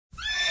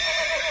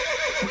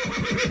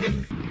Hi,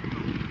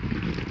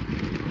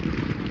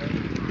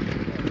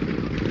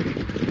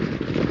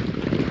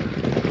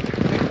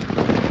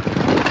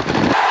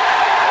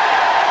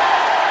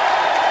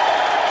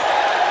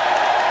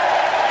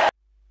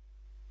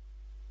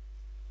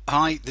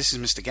 this is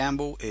Mr.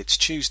 Gamble. It's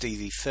Tuesday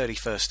the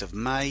 31st of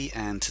May,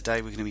 and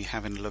today we're going to be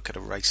having a look at a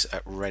race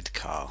at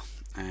Redcar.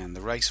 And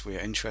the race we're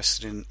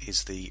interested in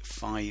is the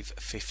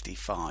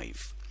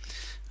 555.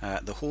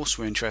 The horse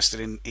we're interested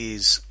in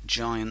is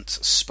Giant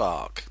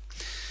Spark.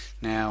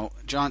 Now,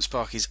 Giant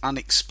Spark is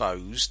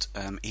unexposed.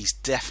 He's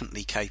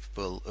definitely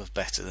capable of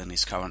better than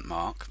his current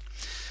mark.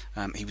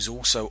 He was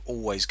also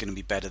always going to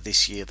be better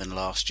this year than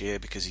last year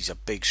because he's a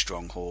big,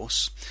 strong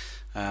horse.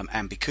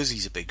 And because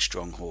he's a big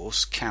strong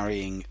horse,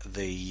 carrying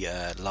the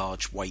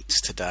large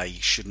weights today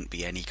shouldn't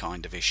be any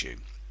kind of issue.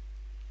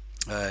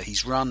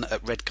 He's run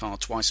at Redcar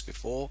twice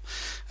before.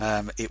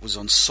 It was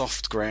on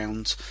soft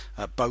ground.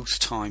 Both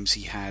times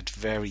he had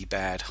very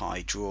bad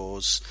high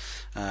draws,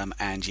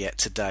 and yet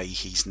today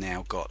he's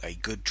now got a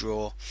good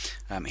draw.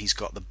 He's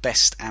got the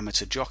best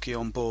amateur jockey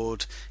on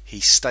board.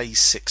 He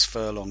stays 6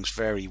 furlongs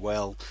very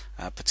well,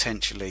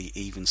 potentially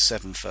even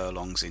 7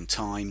 furlongs in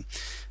time.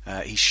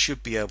 He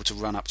should be able to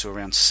run up to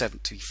around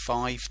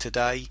 75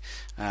 today,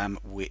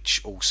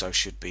 which also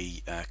should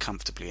be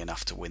comfortably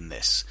enough to win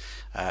this.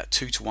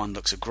 2-1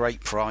 looks a great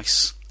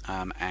price,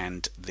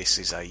 and this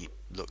is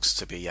looks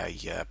to be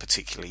a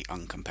particularly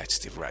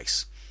uncompetitive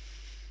race.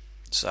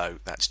 So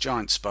that's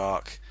Giant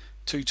Spark,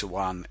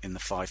 2-1 in the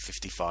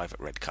 555 at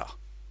Redcar.